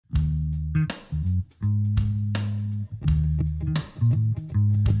We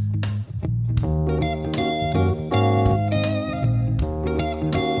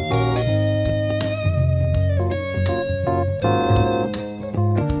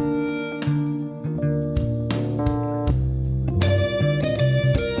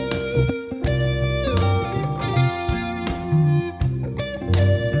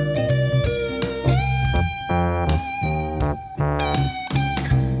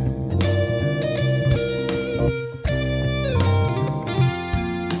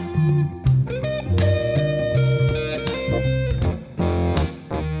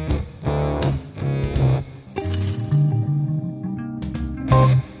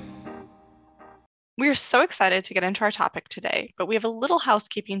are so excited to get into our topic today, but we have a little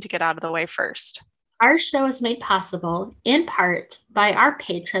housekeeping to get out of the way first. Our show is made possible in part by our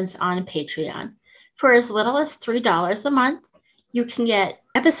patrons on Patreon. For as little as $3 a month, you can get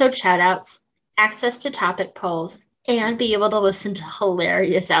episode shoutouts, access to topic polls, and be able to listen to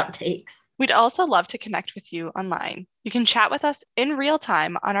hilarious outtakes. We'd also love to connect with you online. You can chat with us in real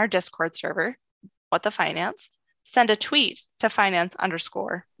time on our Discord server, What the Finance, send a tweet to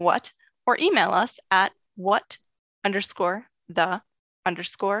finance_what, or email us at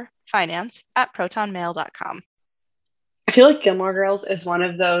what_the_finance@protonmail.com. I feel like Gilmore Girls is one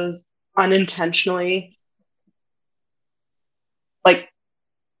of those unintentionally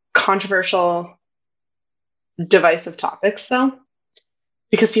controversial, divisive topics, though,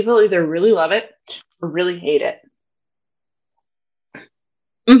 because people either really love it or really hate it.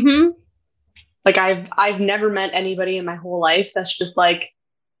 Mm-hmm. I've never met anybody in my whole life that's just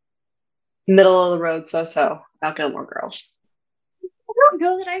middle of the road so about Gilmore Girls. I don't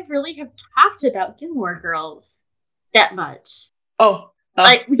know that I really have talked about Gilmore Girls that much.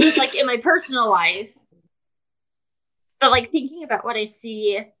 Just in my personal life. But thinking about what I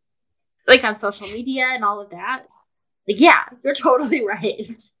see on social media and all of that, yeah, you're totally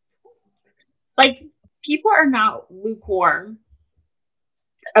right. People are not lukewarm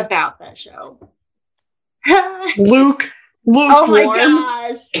about that show. Lukewarm. Oh my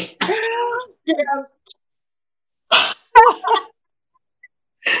gosh.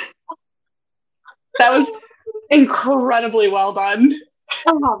 That was incredibly well done.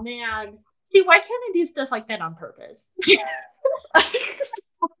 Oh man. See, why can't I do stuff like that on purpose?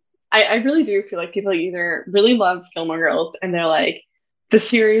 I really do feel like people either really love Gilmore Girls and they're like, the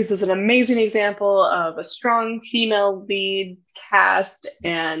series is an amazing example of a strong female lead cast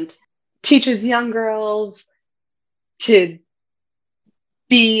and teaches young girls to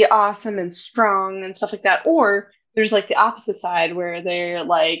be awesome and strong and stuff like that. Or there's the opposite side where they're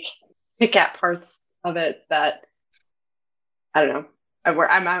pick at parts of it that, I don't know.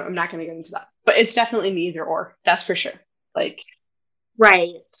 I'm not going to get into that. But it's definitely neither or. That's for sure.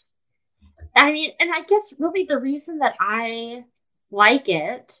 Right. I mean, and I guess really the reason that I like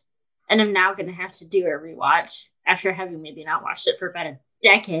it, and I'm now going to have to do a rewatch after having maybe not watched it for about a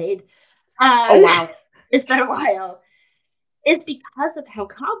decade. Oh, wow. It's been a while. Is because of how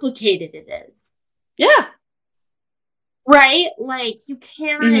complicated it is. Yeah. Right? You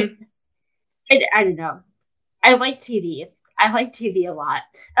can't... Mm-hmm. I don't know. I like TV. I like TV a lot.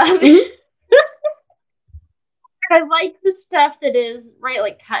 I like the stuff that is,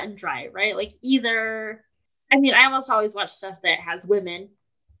 right, cut and dry, right? Either... I mean, I almost always watch stuff that has women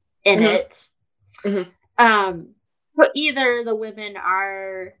in mm-hmm. it. Mm-hmm. But either the women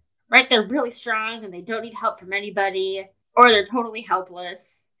are, right, they're really strong and they don't need help from anybody, or they're totally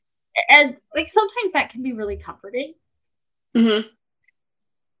helpless. And, sometimes that can be really comforting. Mm-hmm.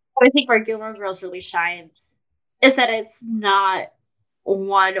 But I think where Gilmore Girls really shines is that it's not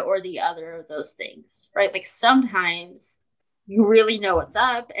one or the other of those things, right? Sometimes you really know what's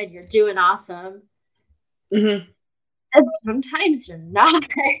up and you're doing awesome. Mm-hmm. And sometimes you're not.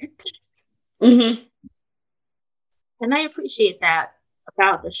 Mm-hmm. And I appreciate that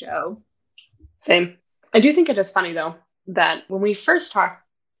about the show. Same. I do think it is funny, though, that when we first talk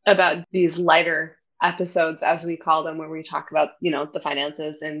about these lighter episodes, as we call them, where we talk about, the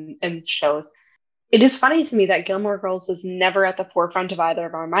finances and shows, it is funny to me that Gilmore Girls was never at the forefront of either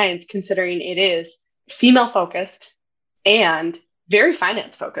of our minds, considering it is female focused and very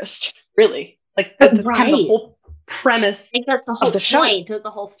finance focused, really. That's right. kind of the whole premise. I think that's the whole of the point show. Of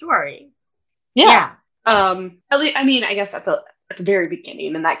the whole story. Yeah. At least, I mean, I guess at the very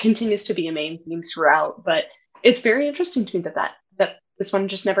beginning, and that continues to be a main theme throughout. But it's very interesting to me that this one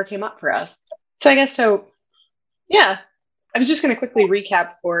just never came up for us. So I guess yeah. I was just going to quickly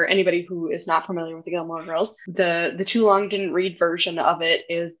recap for anybody who is not familiar with the Gilmore Girls. The too long didn't read version of it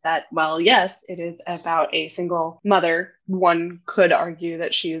is that, well, yes, it is about a single mother. One could argue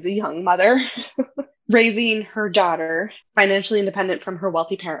that she is a young mother raising her daughter, financially independent from her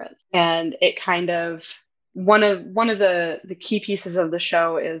wealthy parents. And it kind of, one of the key pieces of the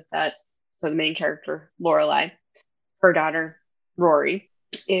show is that, so the main character, Lorelai, her daughter, Rory,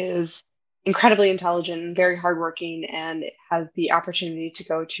 is incredibly intelligent, very hardworking, and has the opportunity to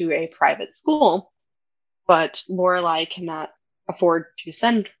go to a private school. But Lorelai cannot afford to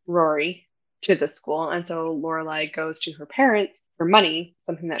send Rory to the school. And so Lorelai goes to her parents for money,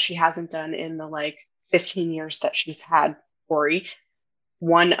 something that she hasn't done in the 15 years that she's had Rory.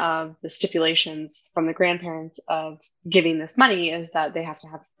 One of the stipulations from the grandparents of giving this money is that they have to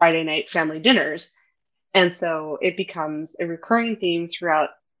have Friday night family dinners. And so it becomes a recurring theme throughout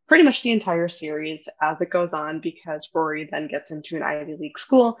pretty much the entire series as it goes on, because Rory then gets into an Ivy League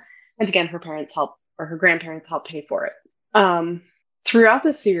school. And again, her parents help, or her grandparents help pay for it. Throughout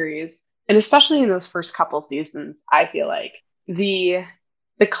the series, and especially in those first couple seasons, I feel like the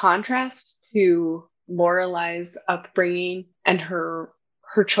contrast to Lorelai's upbringing and her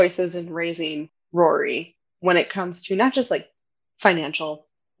choices in raising Rory when it comes to not just financial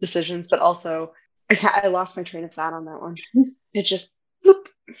decisions, but also I lost my train of thought on that one. It just, whoop.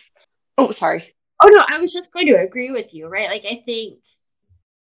 Oh, sorry. Oh, no, I was just going to agree with you, right?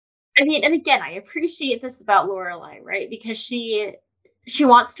 And again, I appreciate this about Lorelai, right? Because she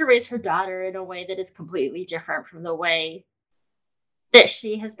wants to raise her daughter in a way that is completely different from the way that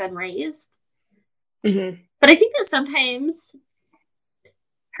she has been raised. Mm-hmm. But I think that sometimes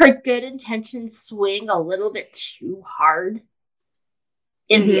her good intentions swing a little bit too hard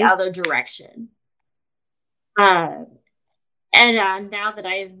in the other direction. And now that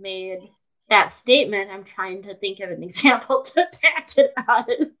I've made that statement, I'm trying to think of an example to back it up.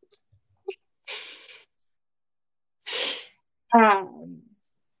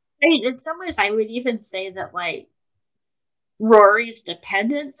 In some ways, I would even say that Rory's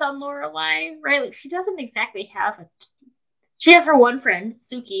dependence on Lorelai, right? She doesn't exactly have she has her one friend,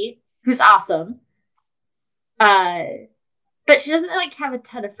 Suki, who's awesome. But she doesn't have a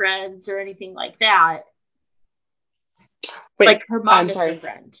ton of friends or anything like that. Wait, her mom is her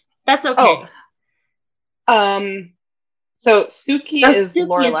friend. That's okay. So Suki is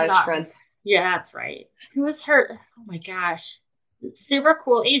Lorelai's friend. Yeah, that's right. Who is her? Oh my gosh. Super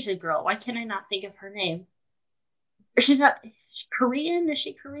cool Asian girl. Why can't I not think of her name? She's not Korean. Is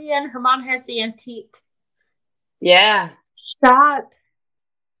she Korean? Her mom has the antique. Yeah. Stop.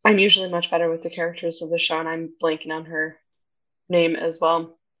 I'm usually much better with the characters of the show, and I'm blanking on her name as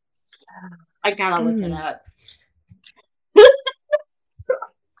well. I gotta look it up.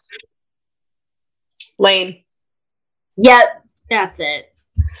 Lane. Yep, that's it.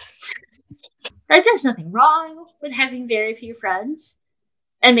 There's nothing wrong with having very few friends.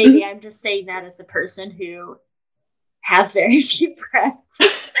 And maybe I'm just saying that as a person who has very few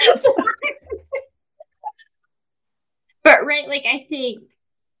friends. But right, I think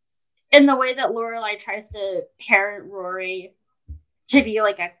in the way that Lorelai tries to parent Rory to be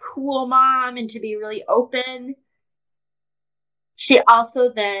a cool mom and to be really open, she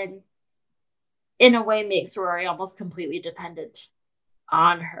also then in a way makes Rory almost completely dependent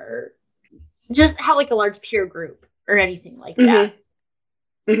on her. Just have a large peer group or anything like that.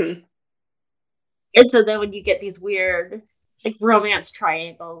 Mm-hmm. And so then when you get these weird romance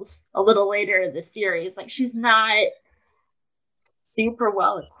triangles a little later in the series, she's not super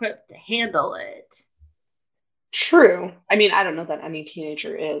well equipped to handle it. True. I mean, I don't know that any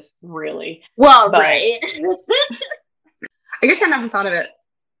teenager is really. Well, right. I guess I never thought of it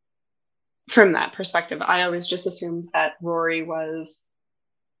from that perspective. I always just assumed that Rory was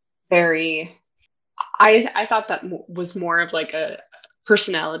very. I thought that was more of a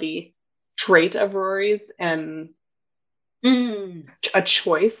personality trait of Rory's and a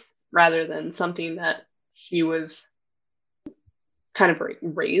choice rather than something that she was kind of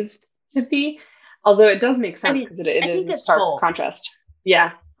raised to be. Although it does make sense because it is a stark contrast.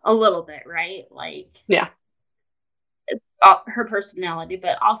 Yeah. A little bit, right? Yeah. Her personality,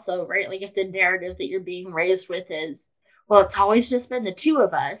 but also, right, if the narrative that you're being raised with is, well, it's always just been the two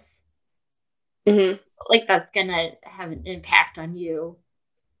of us. Mm-hmm. That's gonna have an impact on you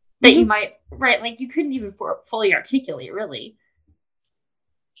that you might, right, you couldn't even fully articulate, really.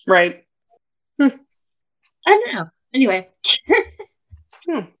 Right. I don't know. Anyway.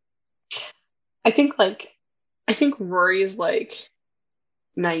 I think Rory's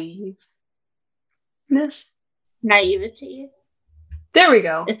naiveness. Naivety. There we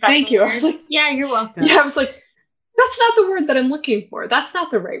go. Thank you. I was yeah, you're welcome. Yeah, I was that's that's not the word that I'm looking for. That's not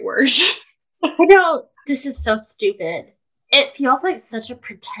the right word. I know this is so stupid. It feels like such a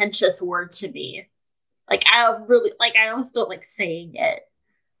pretentious word to me. Like I almost don't like saying it.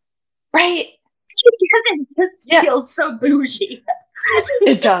 Right. Because it just feels so bougie.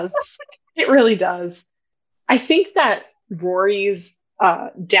 It does. It really does. I think that Rory's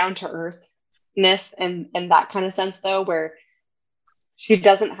down to earthness and that kind of sense, though, where she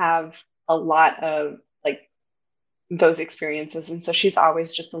doesn't have a lot of like those experiences, and so she's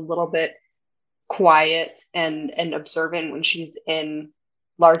always just a little bit quiet and observant when she's in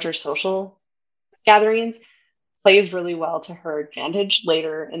larger social gatherings, plays really well to her advantage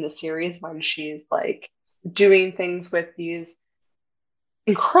later in the series when she's like doing things with these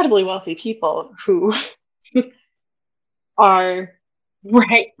incredibly wealthy people who are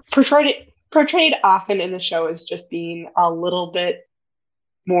right portrayed often in the show as just being a little bit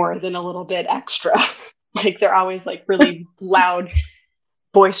more than a little bit extra. Like they're always like really loud,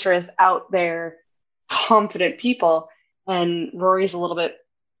 boisterous, out there, confident people, and Rory's a little bit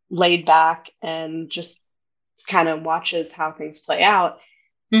laid back and just kind of watches how things play out.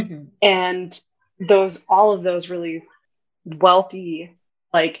 Mm-hmm. And all of those really wealthy,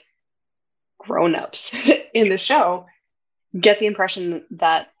 like grown-ups in the show get the impression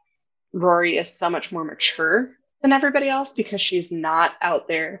that Rory is so much more mature than everybody else because she's not out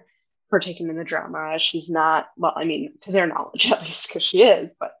there partaking in the drama. She's not, well, I mean, to their knowledge at least, because she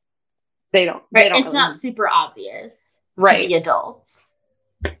is, but they don't. Right. They don't. It's really not super obvious. Right. To the adults.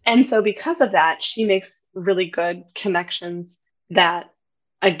 And so because of that, she makes really good connections that,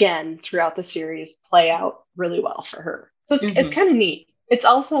 again, throughout the series play out really well for her. So it's kind of neat. It's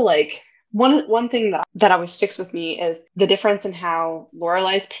also like one thing that always sticks with me is the difference in how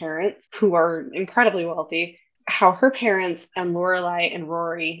Lorelai's parents, who are incredibly wealthy, how her parents and Lorelai and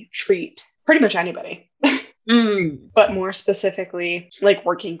Rory treat pretty much anybody. But more specifically, like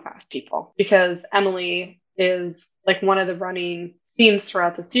working class people. Because Emily is like one of the running themes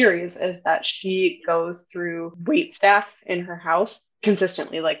throughout the series is that she goes through wait staff in her house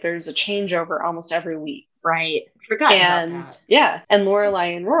consistently. Like there's a changeover almost every week. Right. Forgot about that. Yeah. And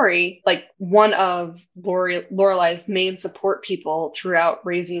Lorelai and Rory, like one of Lorelai's main support people throughout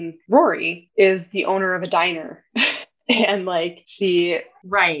raising Rory is the owner of a diner. And like she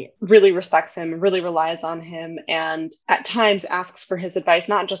really respects him, really relies on him, and at times asks for his advice,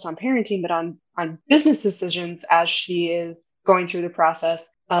 not just on parenting, but on business decisions as she is going through the process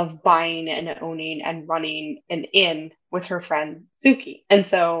of buying and owning and running an inn with her friend Suki. And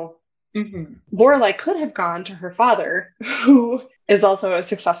so Lorelai could have gone to her father, who is also a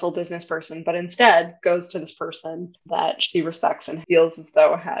successful business person, but instead goes to this person that she respects and feels as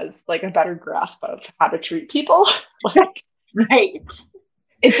though has like a better grasp of how to treat people. Like, right.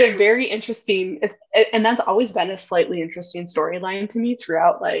 It's a very interesting, and that's always been a slightly interesting storyline to me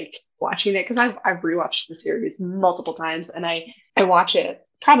throughout like watching it, because I've rewatched the series multiple times, and I watch it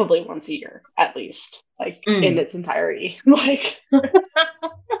probably once a year at least, like in its entirety. Like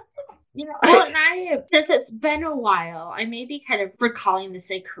you know, well, and since it's been a while, I may be kind of recalling this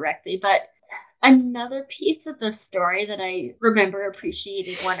incorrectly, but another piece of the story that I remember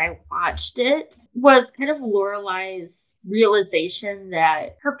appreciating when I watched it was kind of Lorelai's realization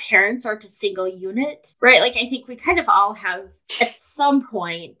that her parents aren't a single unit, right? Like, I think we kind of all have, at some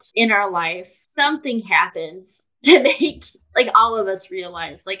point in our life, something happens to make like all of us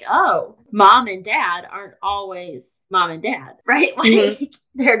realize like, oh, mom and dad aren't always mom and dad, right? Like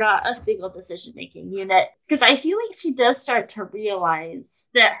they're not a single decision-making unit. Because I feel like she does start to realize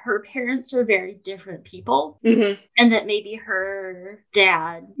that her parents are very different people, and that maybe her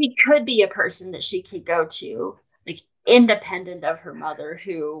dad, he could be a person that she could go to, like independent of her mother,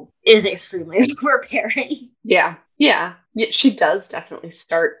 who is extremely overbearing. Yeah, she does definitely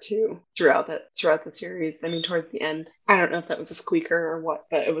start to throughout the series. I mean, towards the end, I don't know if that was a squeaker or what,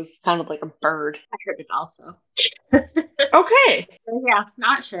 but it sounded like a bird. I heard it also. Okay. Yeah,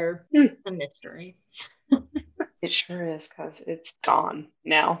 not sure. The mystery. It sure is, because it's gone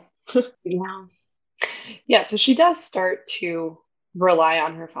now. Yeah. Yeah, so she does start to rely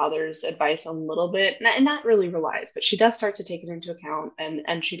on her father's advice a little bit, and not really relies, but she does start to take it into account,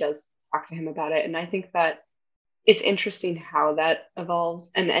 and she does talk to him about it. And I think that it's interesting how that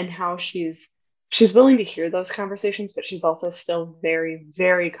evolves, and how she's willing to hear those conversations, but she's also still very,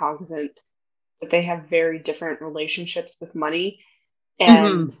 very cognizant that they have very different relationships with money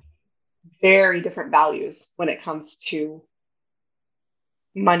and very different values when it comes to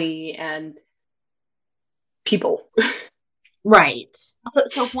money and people. Right.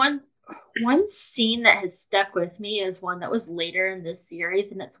 So one scene that has stuck with me is one that was later in this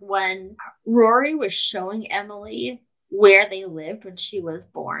series, and it's when Rory was showing Emily where they lived when she was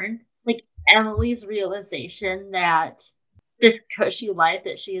born. Like, Emily's realization that this cushy life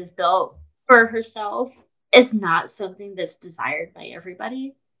that she has built for herself is not something that's desired by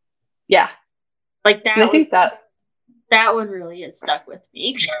everybody. Yeah. Like, that and I think that one really has stuck with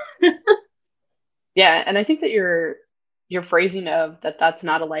me. Yeah, and I think that your phrasing of that's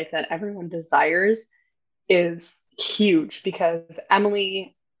not a life that everyone desires is huge, because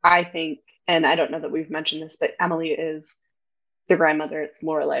Emily, I think, and I don't know that we've mentioned this, but Emily is the grandmother. It's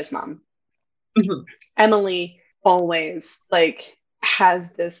Lorelai's mom. Mm-hmm. Emily always like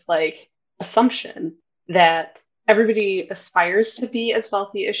has this like assumption that everybody aspires to be as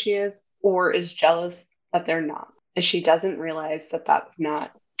wealthy as she is, or is jealous that they're not. And she doesn't realize that that's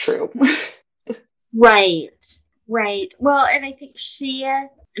not true. Right. Well, and I think she,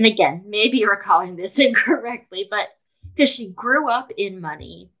 and again, maybe you're recalling this incorrectly, but because she grew up in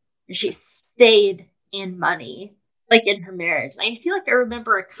money and she stayed in money, like in her marriage. I feel like I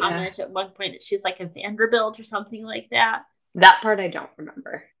remember a comment at one point that she's like a Vanderbilt or something like that. That part I don't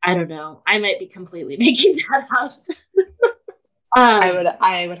remember. I don't know. I might be completely making that up.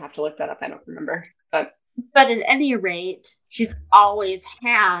 I would have to look that up. I don't remember. But at any rate, she's always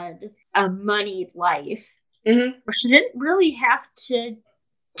had a moneyed life where she didn't really have to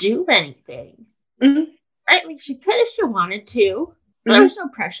do anything. Right? Like, she could if she wanted to. But there was no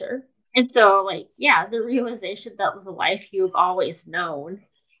pressure. And so, like, yeah, the realization that the life you've always known,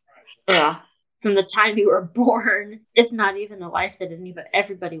 from the time you were born, it's not even the life that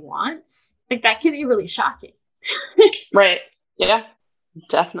everybody wants. Like, that can be really shocking. Right. Yeah,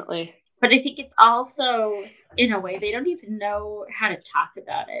 definitely. But I think it's also, in a way, they don't even know how to talk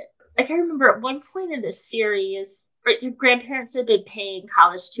about it. Like, I remember at one point in the series, your grandparents had been paying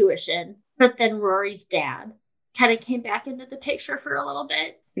college tuition, but then Rory's dad kind of came back into the picture for a little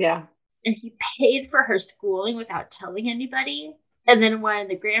bit. Yeah. And he paid for her schooling without telling anybody. And then when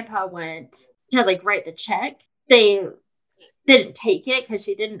the grandpa went to, like, write the check, they didn't take it because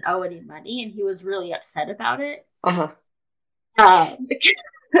she didn't owe any money, and he was really upset about it.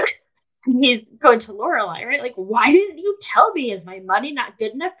 He's going to Lorelai, right? Like, why didn't you tell me? Is my money not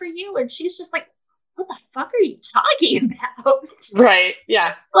good enough for you? And she's just like, what the fuck are you talking about? Right.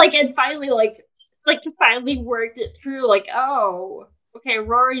 Yeah. Like, and finally, finally worked it through. Like, oh, okay,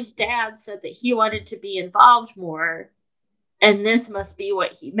 Rory's dad said that he wanted to be involved more, and this must be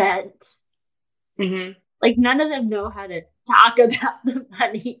what he meant. Like, none of them know how to talk about the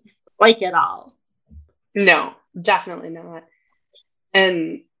money, like, at all. No, definitely not.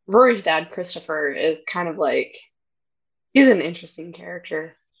 And Rory's dad, Christopher, is kind of like, he's an interesting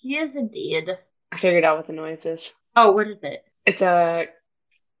character. He is indeed. I figured out what the noise is. Oh, what is it? It's a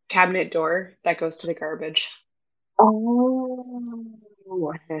cabinet door that goes to the garbage. Oh.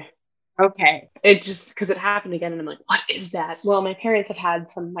 Okay. It just, because it happened again, and I'm like, what is that? Well, my parents have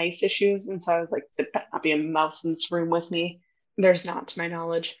had some mice issues, and so I was like, there better not be a mouse in this room with me. There's not, to my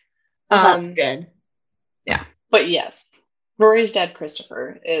knowledge. That's good. Yeah. But yes, Rory's dad,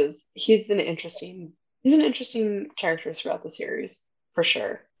 Christopher, he's an interesting character throughout the series, for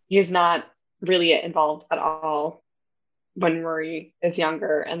sure. He's not really involved at all when Rory is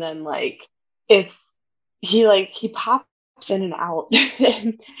younger, and then like he pops in and out.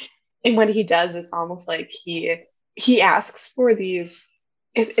 And when he does, it's almost like he asks for these.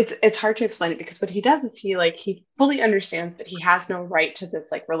 It's hard to explain it, because what he does is he fully understands that he has no right to this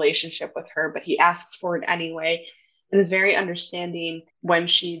like relationship with her, but he asks for it anyway, and is very understanding when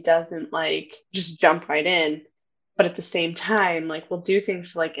she doesn't like just jump right in, but at the same time like will do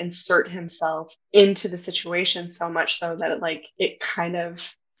things to like insert himself into the situation so much so that it kind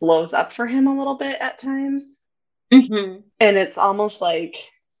of blows up for him a little bit at times. And it's almost like,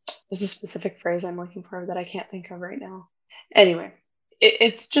 there's a specific phrase I'm looking for that I can't think of right now. Anyway,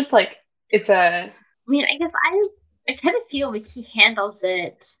 it's just like, it's a... I mean, I guess I kind of feel like he handles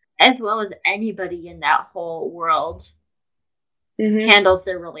it as well as anybody in that whole world handles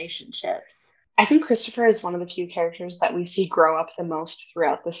their relationships. I think Christopher is one of the few characters that we see grow up the most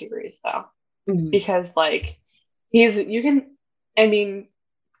throughout the series, though. Because, like, he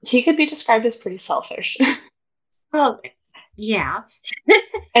could be described as pretty selfish. Well, yeah.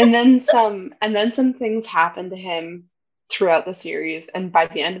 and then some things happen to him throughout the series, and by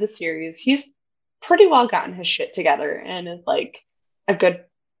the end of the series, he's pretty well gotten his shit together and is like a good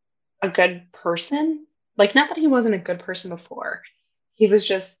person. Like, not that he wasn't a good person before. He was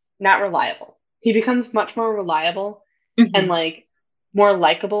just not reliable. He becomes much more reliable and like more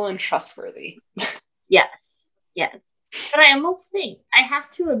likable and trustworthy. Yes. Yes. But I almost think I have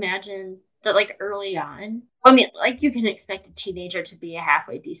to imagine that, like, early on, I mean, like, you can expect a teenager to be a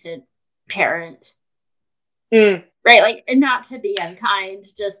halfway decent parent. Right? Like, and not to be unkind,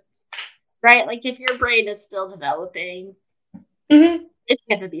 just, right? Like, if your brain is still developing, it's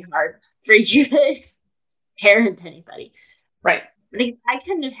going to be hard for you to parent anybody. Right. But I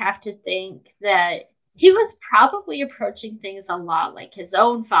kind of have to think that he was probably approaching things a lot like his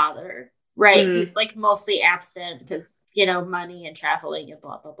own father, right? He's like mostly absent because, you know, money and traveling and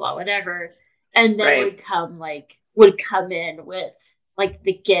blah, blah, blah, whatever. And then would come in with like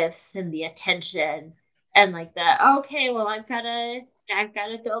the gifts and the attention and like the, okay, well, I've got to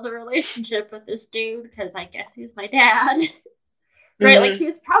build a relationship with this dude because I guess he's my dad. Right? Like he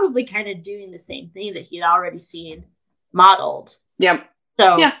was probably kind of doing the same thing that he'd already seen modeled. Yep.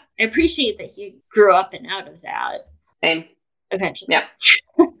 So I appreciate that he grew up and out of that. Same. Eventually. Yep.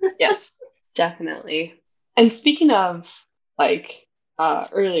 Yes, definitely. And speaking of, like,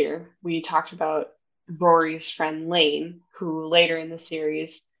 earlier, we talked about Rory's friend Lane, who later in the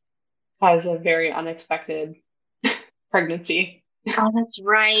series has a very unexpected pregnancy. Oh, that's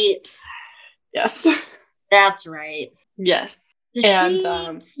right. Yes. That's right. Yes.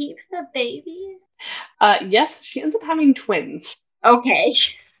 Does she keep the baby? Yes, she ends up having twins. Okay.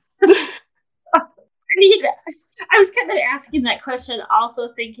 I was kind of asking that question,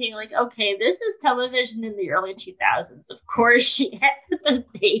 also thinking like, okay, this is television in the early 2000s. Of course, she had the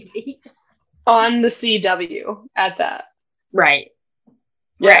baby on the CW at that. Right.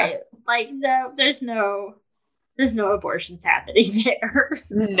 Yeah. Right. Like there's no abortions happening there.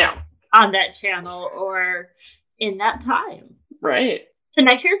 No. On that channel or in that time. Right. So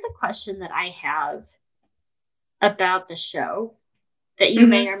now here's a question that I have about the show that you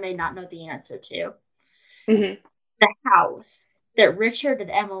may or may not know the answer to. The house that Richard and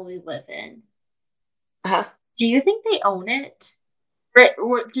Emily live in. Do you think they own it?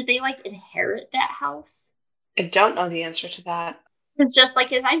 Or did they like inherit that house? I don't know the answer to that. It's just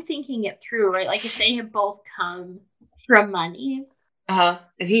like, as I'm thinking it through, right? Like if they have both come from money. And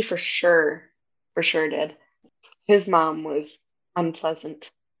he for sure did. His mom was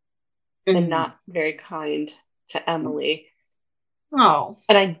unpleasant and not very kind to Emily. Oh.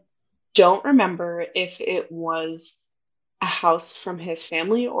 And I don't remember if it was a house from his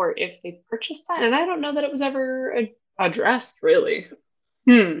family or if they purchased that. And I don't know that it was ever addressed, really.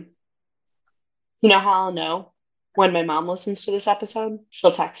 You know how I'll know? When my mom listens to this episode,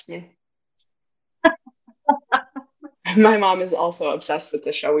 she'll text me. My mom is also obsessed with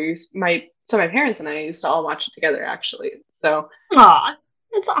the show. My parents and I used to all watch it together, actually. So, aw,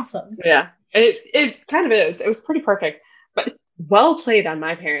 that's awesome. Yeah, it kind of is. It was pretty perfect, but well played on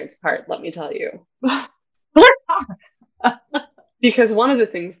my parents' part. Let me tell you, because one of the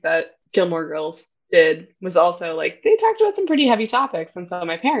things that Gilmore Girls did was also like they talked about some pretty heavy topics, and so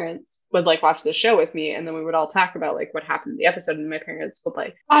my parents would like watch the show with me, and then we would all talk about like what happened in the episode, and my parents would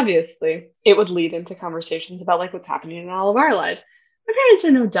like obviously it would lead into conversations about like what's happening in all of our lives. My parents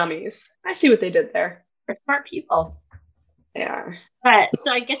are no dummies. I see what they did there. They're smart people. They are. But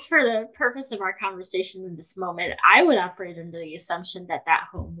so I guess for the purpose of our conversation in this moment, I would operate under the assumption that that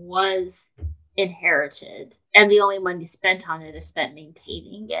home was inherited, and the only money spent on it is spent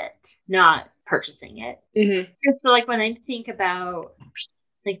maintaining it, not purchasing it. So like when I think about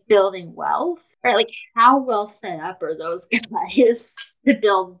like building wealth, right, like how well set up are those guys to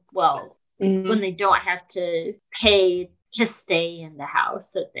build wealth when they don't have to pay to stay in the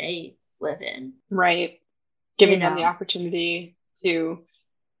house that they live in? Right. Giving them the opportunity to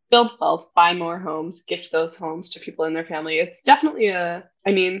build wealth, buy more homes, gift those homes to people in their family. It's definitely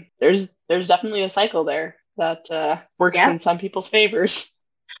there's definitely a cycle there that works in some people's favors.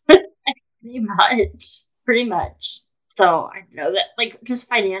 Pretty much. So I know that like just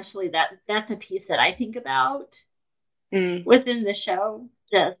financially that's a piece that I think about within the show.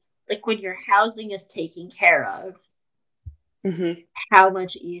 Just like when your housing is taken care of, how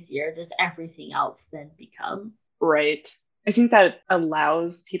much easier does everything else then become? Right. I think that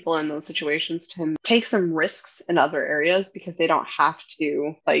allows people in those situations to take some risks in other areas because they don't have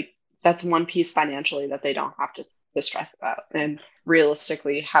to, like, that's one piece financially that they don't have to stress about. And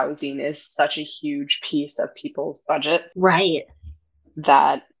realistically, housing is such a huge piece of people's budget. Right.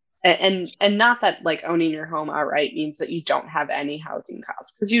 That, and not that like owning your home outright means that you don't have any housing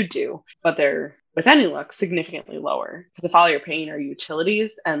costs, because you do, but they're, with any luck, significantly lower. Because if all you're paying are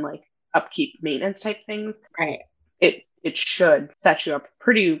utilities and like upkeep maintenance type things, right, it should set you up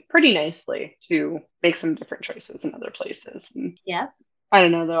pretty nicely to make some different choices in other places. And yeah. I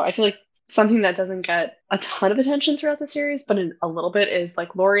don't know though. I feel like something that doesn't get a ton of attention throughout the series, but a little bit, is like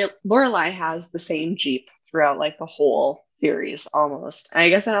Lorelai has the same Jeep throughout like the whole series almost. I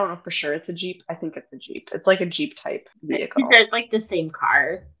guess I don't know for sure it's a Jeep. I think it's a Jeep. It's like a Jeep type vehicle. It's like the same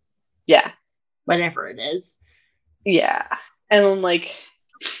car. Yeah. Whatever it is. Yeah. And then like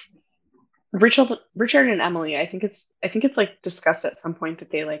Richard and Emily, I think it's like discussed at some point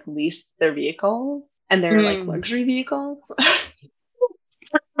that they like lease their vehicles and they're like luxury vehicles.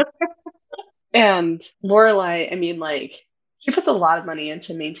 And Lorelai, I mean, like, she puts a lot of money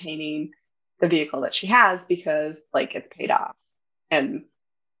into maintaining the vehicle that she has because like it's paid off. And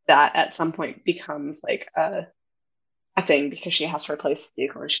that at some point becomes like a thing because she has to replace the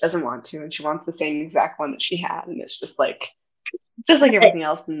vehicle and she doesn't want to, and she wants the same exact one that she had. And it's just like everything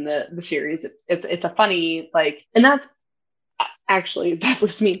else in the series, it's a funny, like, and that's actually, that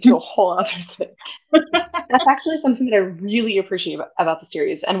leads me to a whole other thing. That's actually something that I really appreciate about the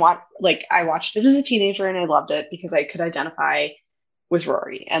series, and I watched it as a teenager and I loved it because I could identify with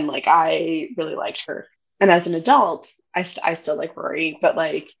Rory and like I really liked her. And as an adult, I still like Rory, but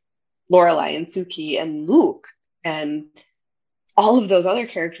like Lorelai and Suki and Luke and all of those other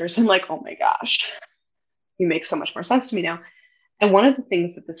characters, I'm like, oh my gosh, you make so much more sense to me now. And one of the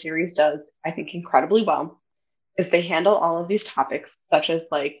things that the series does, I think, incredibly well is they handle all of these topics, such as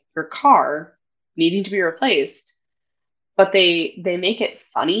like your car needing to be replaced, but they make it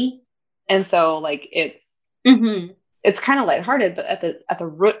funny. And so like it's kind of lighthearted, but at the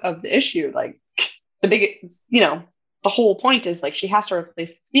root of the issue, like the big, the whole point is like she has to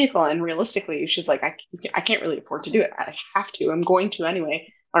replace this vehicle, and realistically she's like, I can't really afford to do it. I have to. I'm going to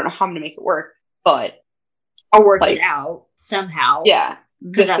anyway. I don't know how I'm going to make it work, but I'll work it out somehow. Yeah,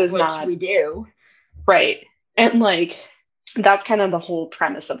 this is what we do. Right. And like that's kind of the whole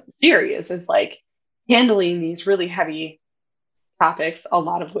premise of the series is like handling these really heavy topics, a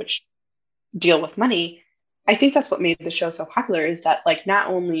lot of which deal with money. I think that's what made the show so popular, is that like not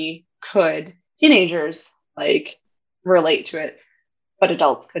only could teenagers like relate to it, but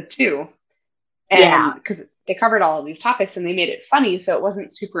adults could too. And because they covered all of these topics and they made it funny, so it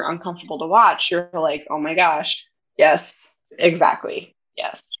wasn't super uncomfortable to watch. You're like, oh my gosh, yes, exactly,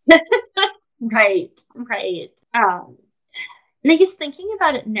 yes. Right. And I guess thinking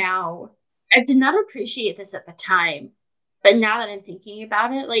about it now, I did not appreciate this at the time, but now that I'm thinking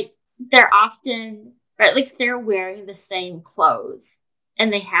about it, like they're often, right, like they're wearing the same clothes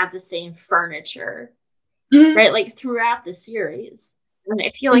and they have the same furniture, right, like throughout the series. And I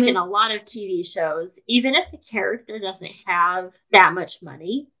feel like in a lot of TV shows, even if the character doesn't have that much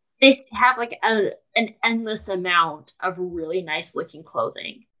money, they have like an endless amount of really nice looking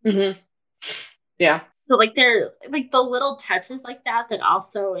clothing. Yeah. So like they're like the little touches like that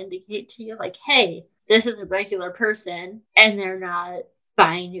also indicate to you like, hey, this is a regular person and they're not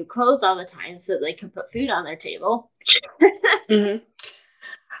buying new clothes all the time so they can put food on their table. That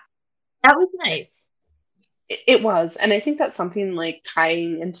was nice. It was. And I think that's something like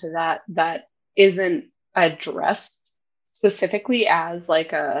tying into that isn't addressed specifically as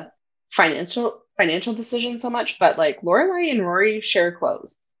like a financial decision so much, but like Lorelai and Rory share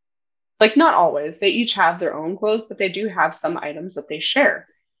clothes. Like not always. They each have their own clothes, but they do have some items that they share.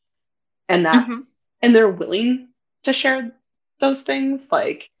 And that's and they're willing to share those things.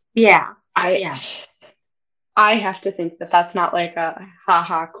 Like I have to think that that's not like a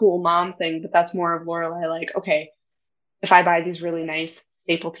haha cool mom thing, but that's more of Lorelai like, okay, if I buy these really nice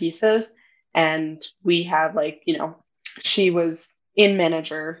staple pieces and we have like, she was inn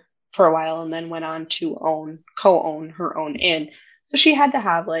manager for a while and then went on to co-own her own inn. So she had to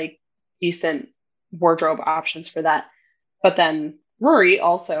have like decent wardrobe options for that. But then Rory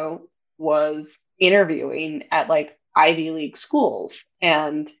also was interviewing at like Ivy League schools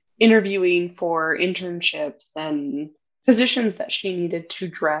and interviewing for internships and positions that she needed to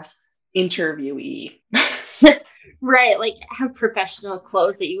dress interviewee. Right, like have professional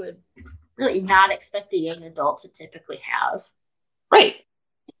clothes that you would really not expect a young adult to typically have. Right.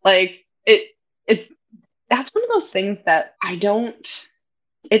 Like it's that's one of those things that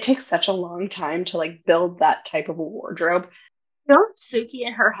it takes such a long time to like build that type of a wardrobe. Don't Suki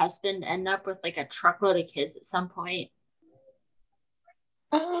and her husband end up with like a truckload of kids at some point?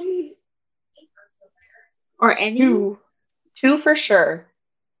 Or any? Two for sure.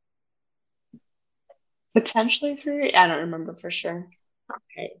 Potentially 3. I don't remember for sure.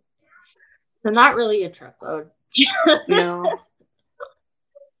 Okay. So not really a truckload. No.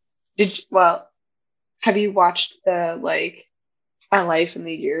 Have you watched the like A Life in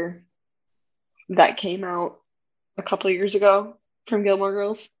the Year that came out a couple of years ago from Gilmore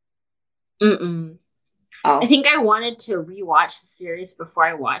Girls? Oh. I think I wanted to rewatch the series before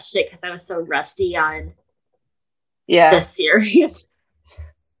I watched it because I was so rusty on the series.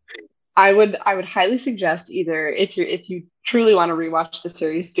 I would highly suggest either if you truly want to rewatch the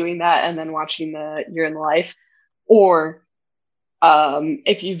series, doing that and then watching the Year in the Life, or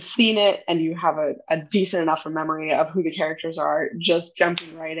if you've seen it and you have a decent enough memory of who the characters are, just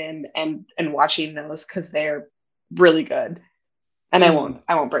jumping right in and watching those because they're really good. And I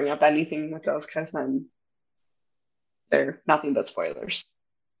won't bring up anything with those because then they're nothing but spoilers.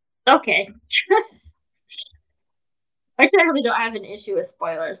 Okay. I generally don't have an issue with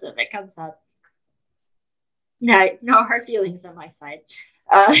spoilers if it comes up. No hard feelings on my side.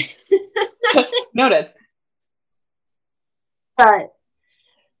 Noted. But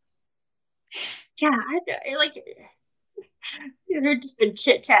yeah, I like. We've just been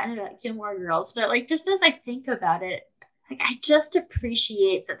chit chatting about Gilmore Girls, but like, just as I think about it, like, I just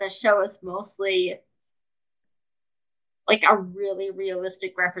appreciate that the show is mostly like a really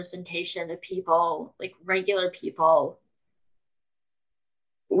realistic representation of people, like regular people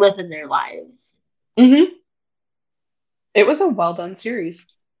living their lives. Mm-hmm. It was a well done series.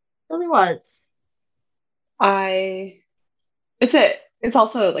 It really was. It's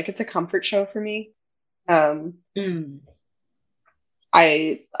also like it's a comfort show for me. I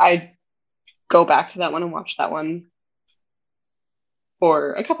go back to that one and watch that one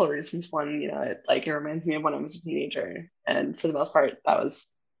for a couple of reasons. One, it reminds me of when I was a teenager, and for the most part, that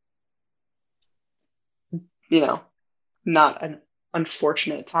was, not an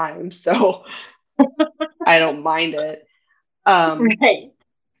unfortunate time, so I don't mind it. Right.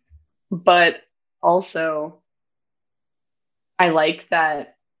 But also, I like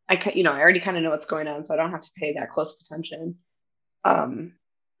that I already kind of know what's going on, so I don't have to pay that close attention. And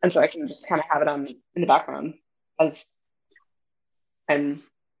so I can just kind of have it on in the background as I'm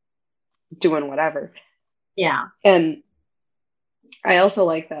doing whatever. Yeah. And I also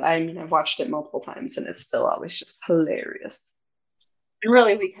like that. I mean, I've watched it multiple times and it's still always just hilarious. And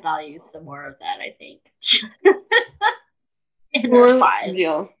really, we could all use some more of that, I think. In our lives.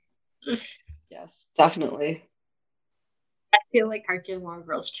 Yeah. Yes, definitely. I feel like our Gilmore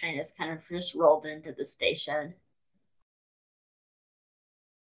Girls train has kind of just rolled into the station.